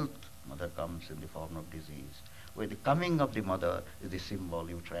of health, mother comes in the form of disease. With the coming of the mother is the symbol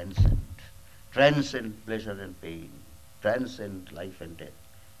you transcend. Transcend pleasure and pain, transcend life and death.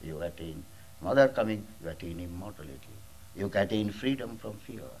 You attain, mother coming, you attain immortality. You attain freedom from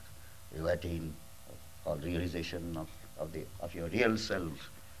fear. You attain realization of your real self,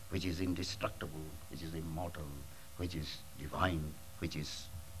 which is indestructible, which is immortal, which is divine, which is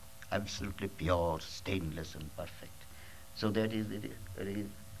absolutely pure, stainless and perfect. So that is the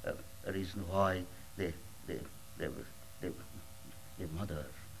reason why the mother,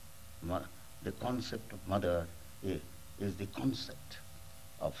 the concept of mother is the concept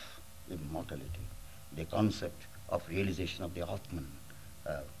of immortality, the concept of realization of the Atman,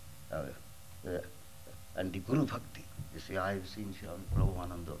 and the Guru Bhakti. You see, I have seen Swami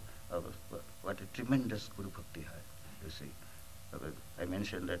Prabhupada, what a tremendous Guru Bhakti had, you see. I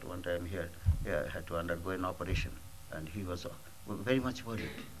mentioned that one time here, had to undergo an operation, and he was very much worried.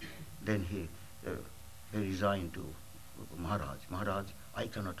 Then he resigned to Maharaj, I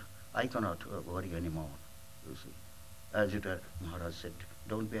cannot worry anymore. You see, as it were, Maharaj said,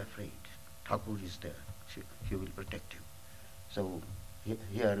 don't be afraid. Thakur is there. He will protect you. So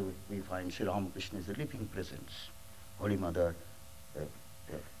here we find Sri Ramakrishna is a living presence. Holy Mother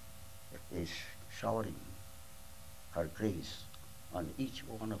is showering her grace on each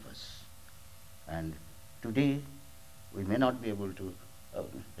one of us. And today we may not be able to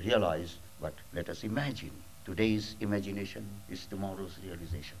realize, but let us imagine. Today's imagination is tomorrow's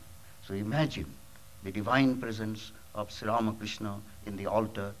realization. So imagine the divine presence of Sri Ramakrishna in the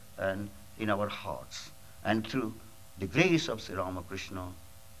altar and in our hearts. And through the grace of Sri Ramakrishna,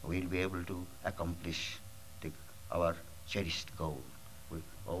 we'll be able to accomplish our cherished goal.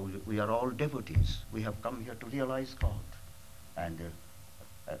 We are all devotees. We have come here to realize God. And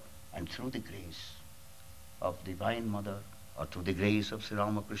through the grace of Divine Mother, or through the grace of Sri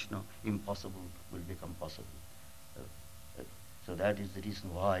Ramakrishna, impossible will become possible. So that is the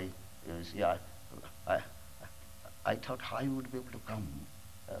reason why, see, I thought I would be able to come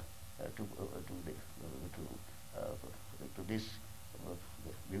to this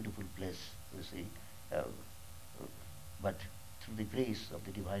beautiful place, you see. But through the grace of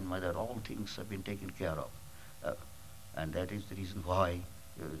the Divine Mother, all things have been taken care of. And that is the reason why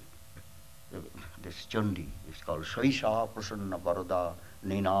this Chandi is called Shaisha Prasanna Varada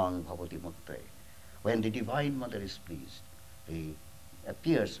Ninang Bhavati Mukte. When the Divine Mother is pleased, he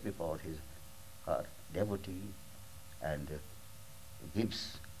appears before her devotee and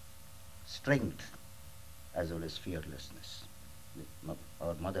gives strength as well as fearlessness.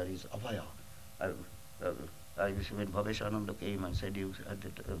 Our mother is Abhaya. When Bhaveshananda came and said, "You,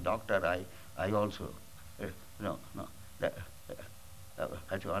 doctor, I also, had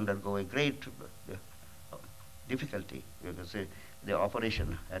to undergo a great difficulty because the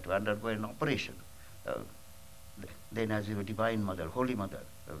operation had to undergo an operation." Then, as a Divine Mother, Holy Mother,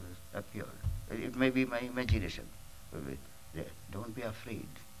 appeared. It may be my imagination. Don't be afraid.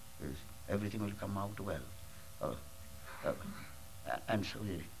 Everything will come out well. And so,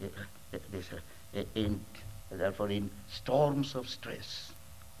 therefore, in storms of stress,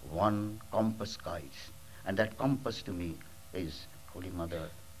 one compass guides. And that compass to me is Holy Mother,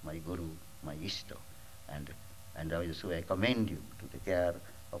 my Guru, my Ishta. And so I commend you to the care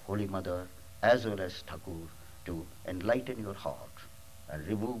of Holy Mother as well as Thakur to enlighten your heart and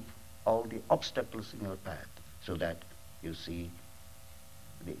remove all the obstacles in your path so that you see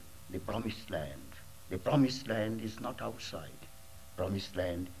the promised land. The promised land is not outside. Promised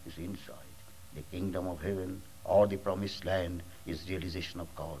land is inside. The kingdom of heaven or the promised land is realization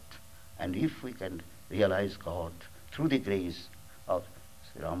of God. And if we can realize God through the grace of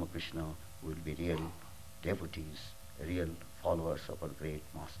Sri Ramakrishna, we will be real devotees, real followers of our great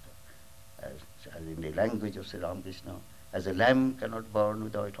master. As in the language of Sri Ramakrishna, as a lamp cannot burn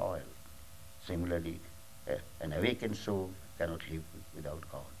without oil, similarly, an awakened soul cannot live without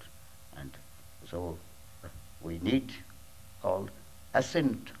God. And so we need called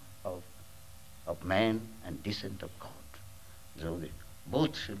ascent of man and descent of God. So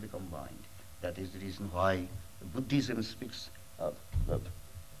both should be combined. That is the reason why Buddhism speaks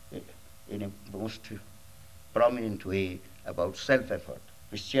in a most prominent way about self-effort.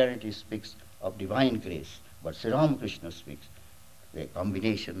 Christianity speaks of divine grace, but Sri Ramakrishna speaks a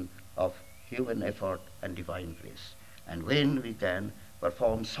combination of human effort and divine grace. And when we can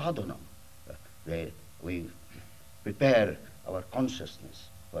perform sadhana, where we prepare our consciousness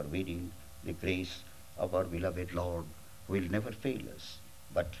for reading the grace of our beloved Lord, who will never fail us,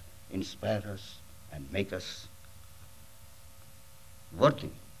 but inspire us and make us worthy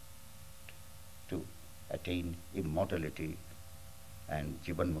to attain immortality and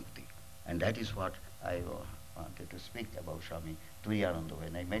Jivan Mukti. And that is what I wanted to speak about Swami Turiyananda.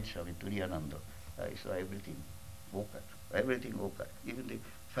 When I met Swami Turiyananda, I saw everything woke up. Everything woke up. Even the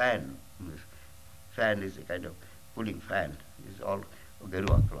fan. Fan is a kind of cooling fan. It's all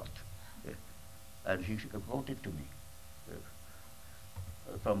Gerua cloth. And he quoted to me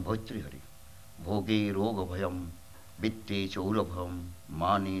from Bhojtrihari. Bhoge roga bhayam, vitte chaura bhayam,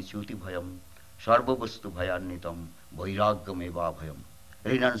 mane chuti bhayam, sarvavastu bhayannitam, vairagam eva bhayam.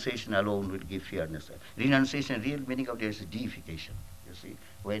 Renunciation alone will give fearlessness. Renunciation, real meaning of it is deification. You see,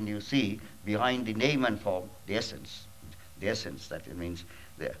 when you see behind the name and form, the essence, that it means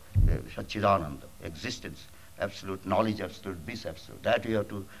the Satchidananda, existence, absolute knowledge, absolute bliss, absolute. That we have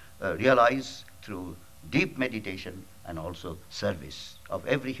to realize through deep meditation and also service of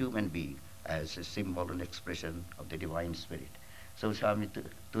every human being as a symbol and expression of the divine spirit. So Swami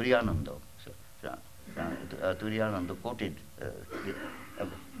Turiyananda, Turiyananda quoted,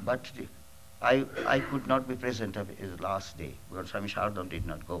 but I could not be present of his last day because Swami Sarada did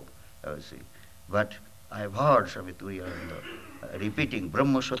not go. See. But I have heard Swami Turiyananda repeating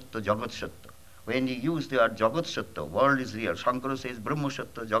Brahma Sattva, Jagat Sattva. When he used the word Jagat Sattva, world is real. Shankara says Brahma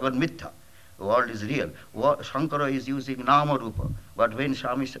Sattva, Jagat Mithya. The world is real. Shankara is using Nama Rupa. But when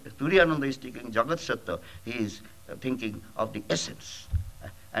Swami Turiyananda is taking Jagat Sattva, he is thinking of the essence.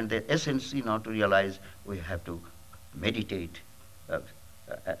 And the essence, in order to realize, we have to meditate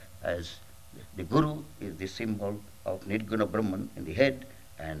as the Guru is the symbol of Nirguna Brahman in the head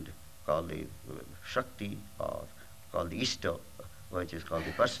and called the Shakti or called the Ishta, which is called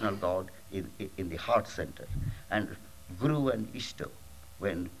the personal God in the heart center. And Guru and Ishta,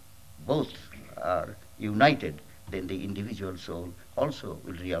 when both are united, then the individual soul also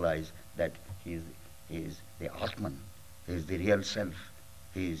will realize that he is the Atman, he is the real self,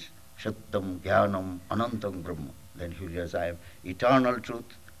 he is Shattam, Jnanam, Anantam Brahma. Then he realizes I am eternal truth,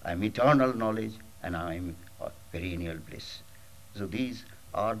 I am eternal knowledge, and I am perennial bliss. So these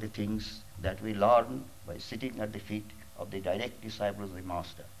are the things that we learn by sitting at the feet of the direct disciples of the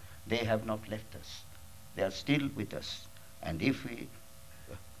Master. They have not left us. They are still with us. And if we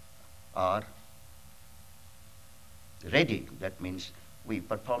are ready, that means we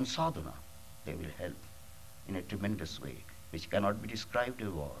perform sadhana, they will help in a tremendous way, which cannot be described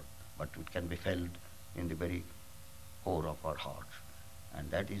in words, but it can be felt in the very core of our hearts. And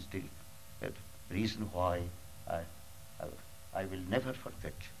that is the reason why I will never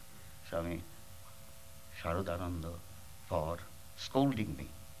forget Swami Saradananda for scolding me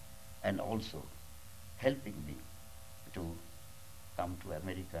and also helping me to come to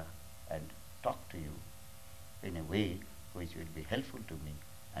America and talk to you in a way which will be helpful to me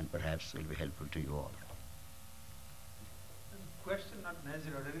and perhaps will be helpful to you all. Question not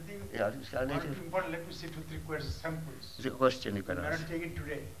Nazir or anything. Yeah, it's important. Let me see 2-3 questions, samples. the question you can You ask. cannot take it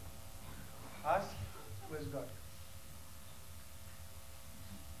today. Ask who has got it.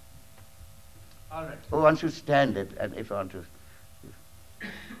 All right. Oh, one should stand it, and if you want to.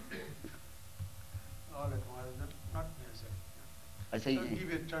 All right, Maharaj, not Nazir. I say, So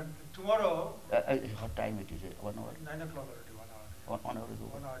give it time. Tomorrow, what time it is? 1 hour? 9 o'clock already, 1 hour. 1 hour ago?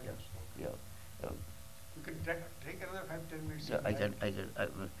 1 hour, yes. Yeah. You can take another 5-10 minutes. Yeah, I can.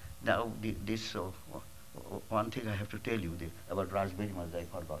 Now, one thing I have to tell you about Rajbari Maharaj, I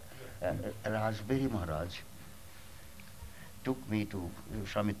forgot. Rajbari Maharaj took me to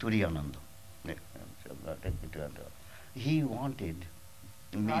Swami Turiyananda. He wanted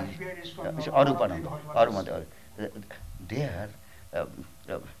me. Rajbari is from Arupananda. There,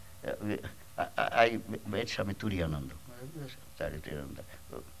 I met Swami Turiyananda.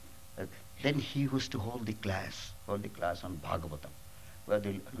 Then he used to hold the class on Bhagavatam, where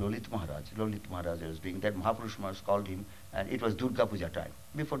the Lolit Maharaj was doing that. Mahapurush Maharaj called him, and it was Durga Puja time,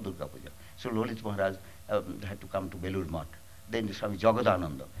 before Durga Puja. So Lolit Maharaj had to come to Belur Math. Then Swami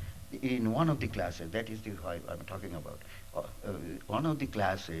Jagadananda. In one of the classes, that is the I'm talking about, one of the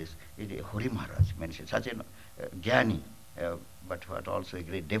classes, Hori Maharaj mentioned, such a Jnani, but also a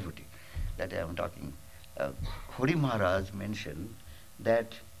great devotee that I am talking. Hori Maharaj mentioned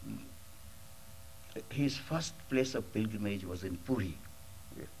that his first place of pilgrimage was in Puri,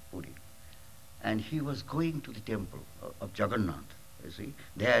 and he was going to the temple of Jagannath. You see,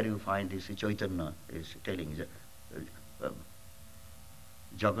 there you find this Chaitanya is telling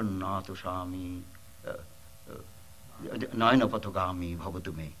Jagannath Swami Nayanapatogami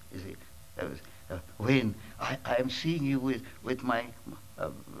Bhavatume. You see, when I am seeing you with my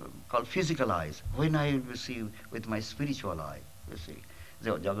called physical eyes, when I will see you with my spiritual eye, you see.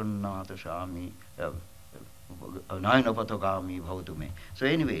 Jagannath Swami Nayanapatogami Bhavatume. So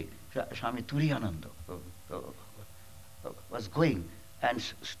anyway, Swami Turiyananda was going, and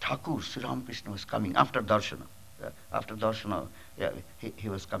Thakur Sri Ramakrishna was coming after darshana. After darshana, he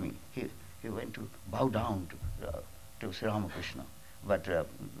was coming. He went to bow down to Sri Ramakrishna, but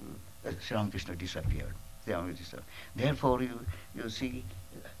Sri Ramakrishna disappeared. Therefore, you see,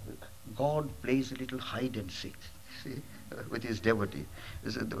 God plays a little hide and seek. See, with his devotee.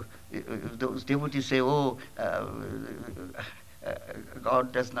 Those devotees say, oh,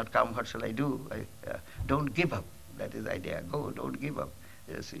 God does not come, what shall I do? Don't give up. That is the idea. Go, don't give up.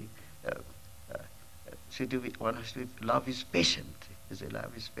 You see, love is patient. You say,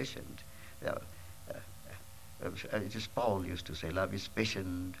 love is patient. Just Paul used to say, love is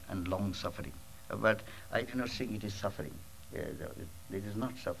patient and long suffering. But I do not think it is suffering. It is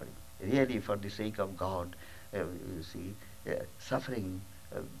not suffering. Really, for the sake of God, you see, suffering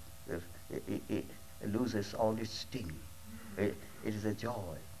it loses all its sting. It is a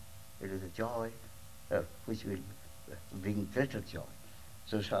joy. It is a joy which will bring greater joy.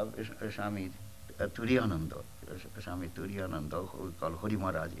 So Swami Turiyananda, Swami Turiyananda, who we call Hari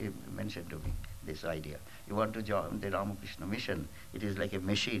Maharaj, he mentioned to me this idea. You want to join the Ramakrishna mission, it is like a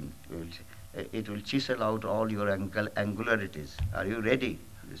machine. It will chisel out all your angularities. Are you ready?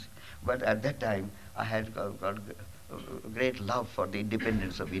 But at that time, I had got great love for the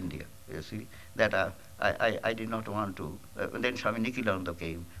independence of India. You see, that I did not want to. Then Swami Nikhilananda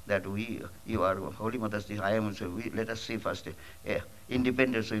came, that you are Holy Mother's, I am, so let us see first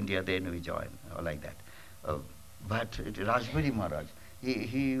independence of India, then we join, or like that. But Rajbari Maharaj,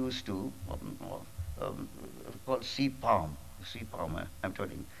 he used to call sea palm, I'm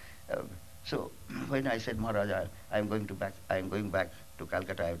telling. So when I said, Maharaj, I am going back to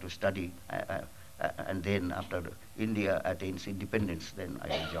Calcutta, I have to study, and then after India attains independence, then I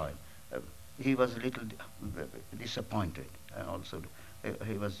will join. He was a little disappointed, and also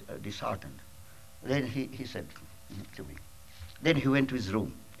he was disheartened. Then he said to me, then he went to his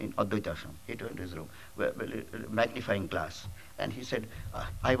room in Advaita Ashram. He went to his room, magnifying glass, and he said,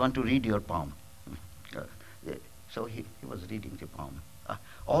 I want to read your poem. So he was reading the poem.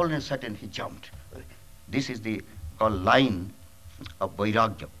 All of a sudden he jumped. This is the called line of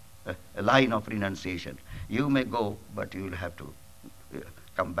Vairagya, a line of renunciation. You may go, but you will have to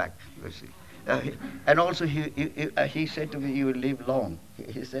come back, you see. And also he said to me, you will live long.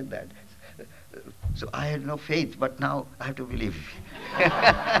 He said that. So I had no faith, but now I have to believe.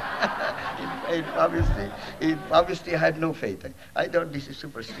 In publicity I had no faith. I thought this is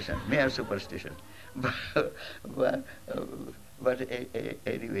superstition, mere superstition. But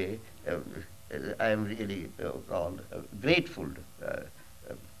anyway, I am really grateful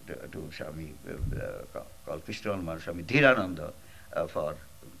to Swami, called Krishnamar, Swami Dhirananda, for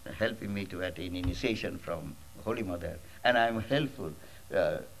helping me to attain initiation from Holy Mother. And I am helpful,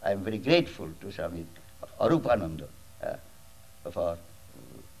 I am very grateful to Swami Arupananda for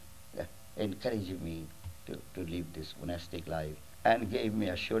encouraging me to live this monastic life, and gave me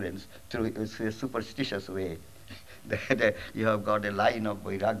assurance through a superstitious way that you have got a line of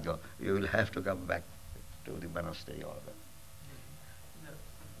Vairagya, you will have to come back to the monastery order.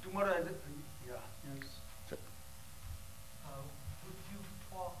 Tomorrow, yes. So, Would you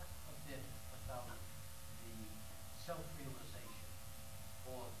talk a bit about the self-realization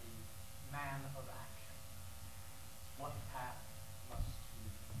for the man of action? What path must he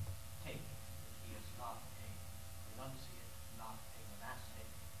take if he is not a renunciate, not a monastic,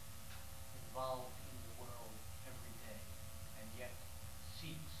 involved in the world every day, and yet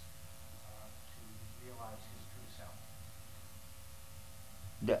seeks to realize his true self?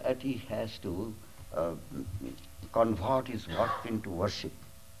 that he has to convert his work into worship.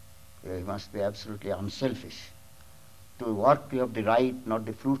 He must be absolutely unselfish. To work you have the right, not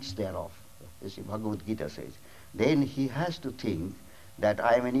the fruits thereof. You see, Bhagavad Gita says. Then he has to think that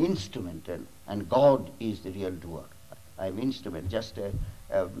I am an instrument and God is the real doer. I am instrument, just a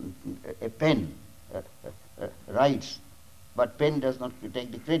pen writes, but pen does not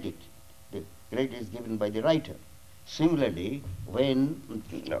take the credit. The credit is given by the writer. Similarly, when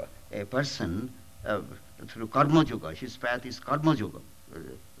a person through karma yoga, his path is karma yoga,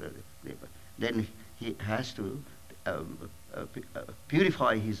 then he has to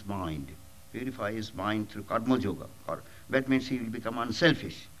purify his mind through karma yoga. That means he will become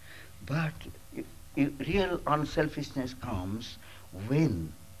unselfish. But real unselfishness comes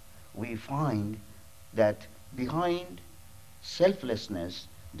when we find that behind selflessness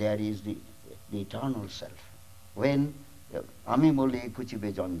there is the eternal self. When ami mole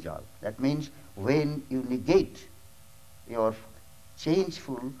kuchibe janjal, that means when you negate your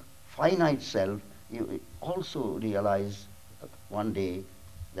changeful, finite self, you also realize one day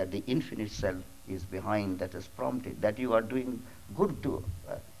that the infinite self is behind, that has prompted, that you are doing good to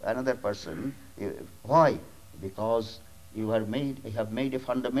another person. Why? Because you have made a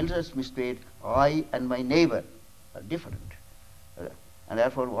fundamentalist mistake. I and my neighbor are different. And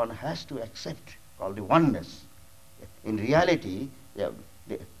therefore one has to accept all the oneness. In reality,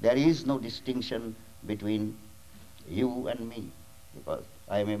 there is no distinction between you and me, because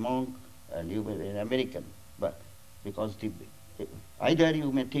I am a monk and you are an American. But because either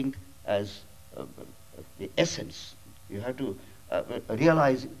you may think as the essence, you have to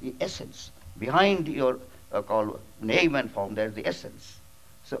realize the essence. Behind your called name and form, there is the essence.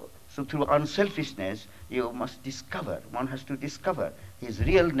 So through unselfishness, you must discover, one has to discover his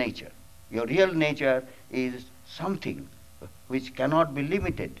real nature. Your real nature is something which cannot be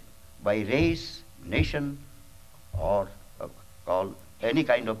limited by race, nation, or called any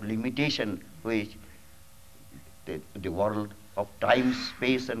kind of limitation which the world of time,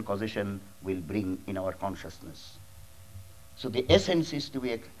 space, and causation will bring in our consciousness. So the essence is to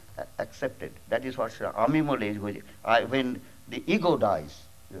be accepted. That is what Amimole is when the ego dies.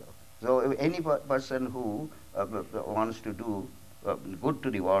 So any person who wants to do good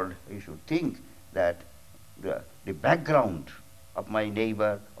to the world, he should think that the background of my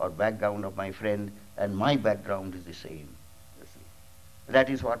neighbor or background of my friend and my background is the same. You see.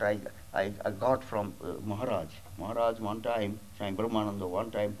 That is what I got from Maharaj. Maharaj one time, Swami Brahmananda one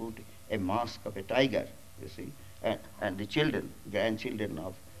time put a mask of a tiger, you see, and the children, grandchildren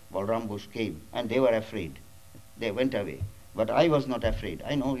of Balram Bush came, and they were afraid. They went away. But I was not afraid.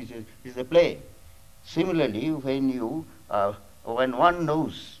 I know it is a play. Similarly, when one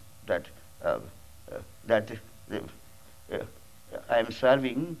knows that I am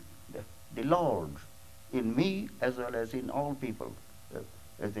serving the Lord in me as well as in all people,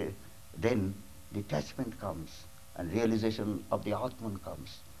 then detachment comes and realization of the Atman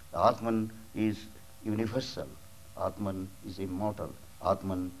comes. The Atman is universal. Atman is immortal.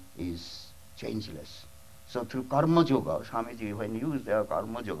 Atman is changeless. So through Karma Yoga, Swamiji, when you use the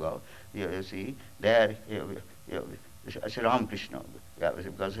Karma Yoga, you see, there, Sri Ramakrishna,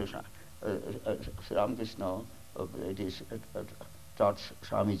 because Sri Ramakrishna, it is taught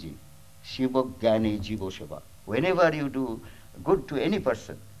Swamiji, Shiva Gyani Jiva Shiva. Whenever you do good to any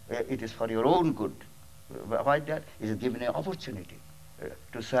person, it is for your own good. Why that? It is given an opportunity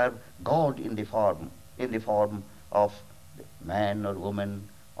to serve God in the form of man or woman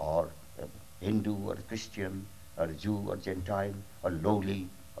or Hindu or Christian or Jew or Gentile or lowly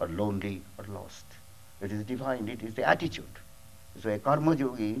or lonely or lost. It is divine, it is the attitude. So a karma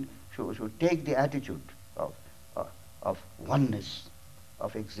yogi should take the attitude of oneness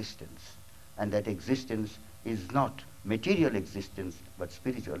of existence, and that existence is not material existence but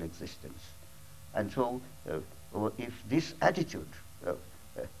spiritual existence. And so if this attitude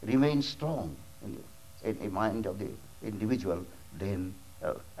remains strong in the mind of the individual, then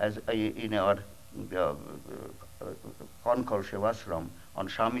as in our Concord Shivashram, on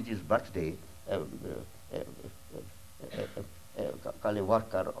Swamiji's birthday, call a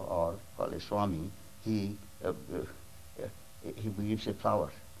worker or call a Swami, he gives a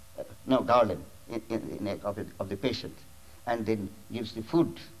flower, garland of the patient, and then gives the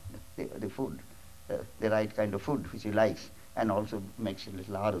food, the right kind of food which he likes, and also makes a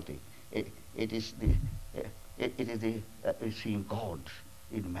little arati. It is seeing God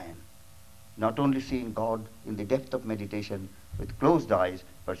in man. Not only seeing God in the depth of meditation with closed eyes,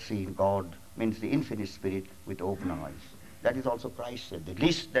 but seeing God means the infinite spirit with open eyes. That is also Christ said, the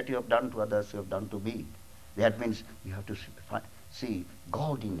least that you have done to others, you have done to me. That means you have to see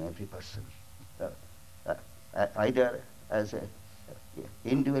God in every person, either as an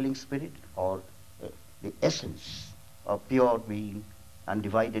indwelling spirit or the essence of pure being,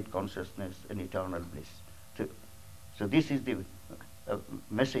 undivided consciousness and eternal bliss. So this is the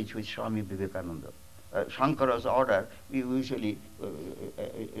message which Swami Vivekananda. Shankara's order, we usually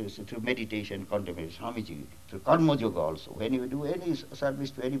is through meditation, contemplation. Swamiji, through Karma Yoga also. When you do any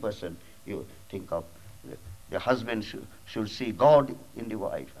service to any person, you think of the husband should see God in the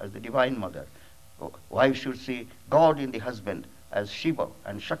wife as the divine mother. Wife should see God in the husband as Shiva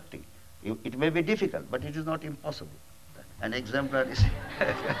and Shakti. It may be difficult, but it is not impossible. An exemplar is...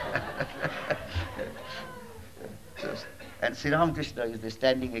 And Sri Ramakrishna is the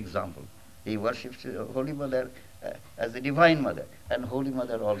standing example. He worships Holy Mother as the Divine Mother. And Holy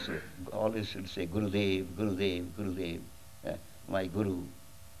Mother also always should say, Gurudev, Gurudev, Gurudev, my Guru,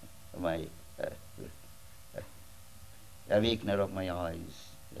 my awakener of my eyes,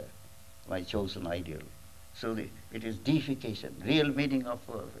 my chosen ideal. So it is deification. Real meaning of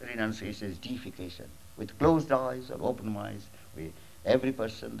renunciation is deification. With closed eyes or open eyes, every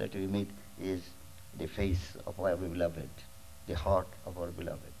person that we meet is the face of our beloved, the heart of our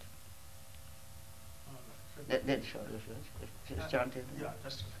beloved. Just chant it. Yeah,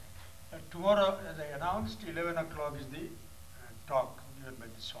 just tomorrow, as I announced, 11 o'clock is the talk given by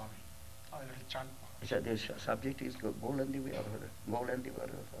the Swami. I will chant. So the subject is goal and the way, or goal and the way.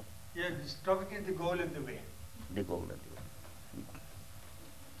 Yeah, this topic is the goal and the way. The goal and the way.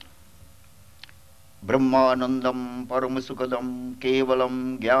 Brahmanandam Paramasukadam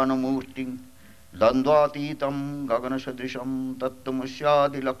Kevalam Jnanamurtim Dandvatitam Gaganashadrisham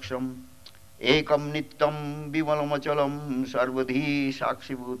Tattvamusyadi Laksham Ekam Nityam Vimalamachalam Sarvadhi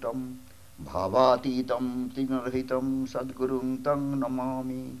Sakshibhutam Bhavatitam Tignarhitam Sadgurum Tang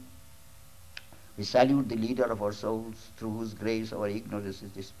Namami. We salute the leader of our souls, through whose grace our ignorance is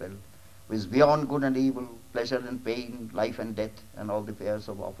dispelled, who is beyond good and evil, pleasure and pain, life and death, and all the pairs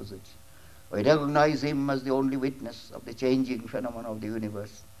of opposites. We recognize him as the only witness of the changing phenomena of the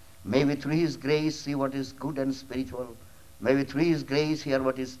universe. May we through his grace see what is good and spiritual, May we through His grace hear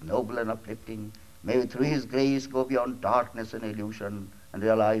what is noble and uplifting. May we through His grace go beyond darkness and illusion and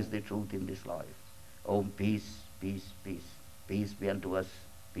realize the truth in this life. Om, peace, peace, peace. Peace be unto us,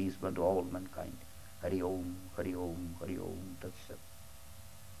 peace be unto all mankind. Hari Om, Hari Om, Hari Om, Tat Sat.